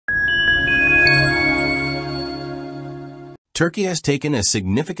Turkey has taken a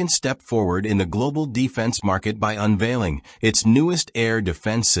significant step forward in the global defense market by unveiling its newest air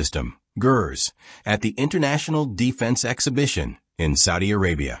defense system, Gurz, at the International Defense Exhibition in Saudi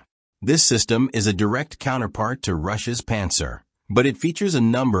Arabia. This system is a direct counterpart to Russia's Pantsir, but it features a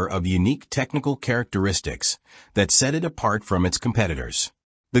number of unique technical characteristics that set it apart from its competitors.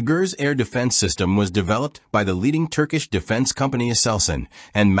 The Gurz air defense system was developed by the leading Turkish defense company Aselsan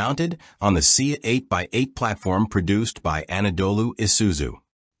and mounted on the Seyit 8x8 platform produced by Anadolu Isuzu.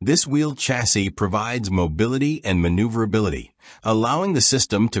 This wheeled chassis provides mobility and maneuverability, allowing the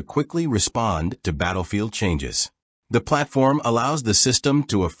system to quickly respond to battlefield changes. The platform allows the system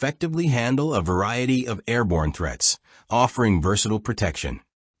to effectively handle a variety of airborne threats, offering versatile protection.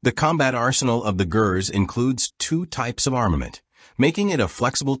 The combat arsenal of the Gurz includes two types of armament, making it a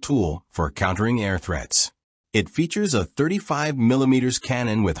flexible tool for countering air threats. It features a 35mm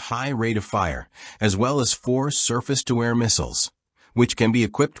cannon with high rate of fire, as well as 4 surface-to-air missiles, which can be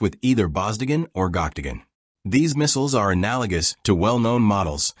equipped with either Bozdogan or Gökdogan. These missiles are analogous to well-known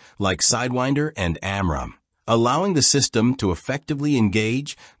models like Sidewinder and Amram, allowing the system to effectively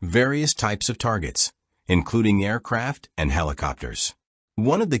engage various types of targets, including aircraft and helicopters.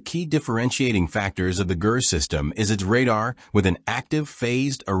 One of the key differentiating factors of the Gurz system is its radar with an active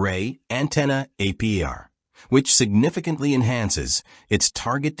phased array antenna APAR, which significantly enhances its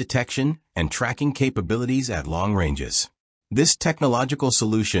target detection and tracking capabilities at long ranges. This technological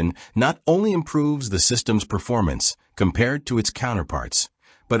solution not only improves the system's performance compared to its counterparts,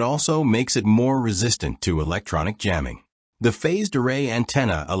 but also makes it more resistant to electronic jamming. The phased array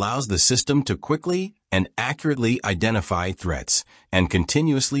antenna allows the system to quickly and accurately identify threats and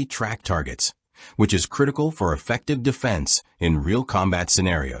continuously track targets, which is critical for effective defense in real combat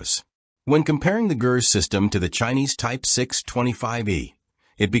scenarios. When comparing the Gurz system to the Chinese Type 625E,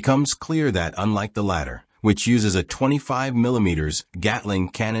 it becomes clear that unlike the latter, which uses a 25mm Gatling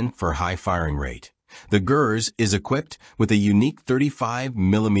cannon for high firing rate, the Gurz is equipped with a unique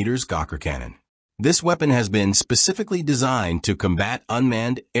 35mm Gawker cannon. This weapon has been specifically designed to combat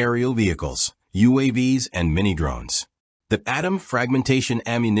unmanned aerial vehicles, UAVs, and mini-drones. The atom fragmentation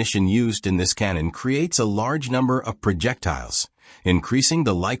ammunition used in this cannon creates a large number of projectiles, increasing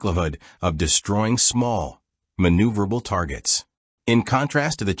the likelihood of destroying small, maneuverable targets. In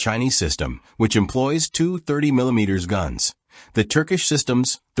contrast to the Chinese system, which employs 2 30mm guns, the Turkish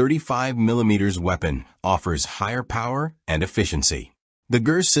system's 35mm weapon offers higher power and efficiency. The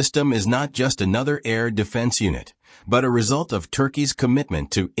Gurz system is not just another air defense unit, but a result of Turkey's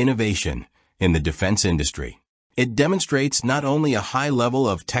commitment to innovation in the defense industry. It demonstrates not only a high level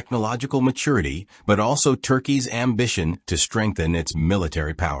of technological maturity, but also Turkey's ambition to strengthen its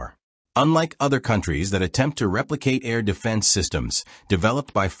military power. Unlike other countries that attempt to replicate air defense systems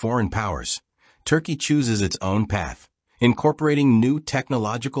developed by foreign powers, Turkey chooses its own path, incorporating new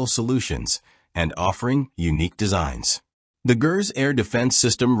technological solutions and offering unique designs. The Gurz air defense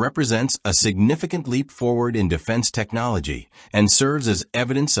system represents a significant leap forward in defense technology and serves as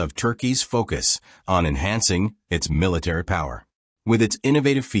evidence of Turkey's focus on enhancing its military power. With its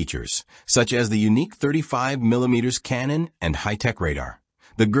innovative features, such as the unique 35mm cannon and high-tech radar,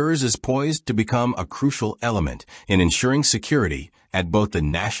 the Gurz is poised to become a crucial element in ensuring security at both the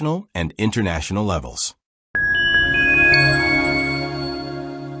national and international levels.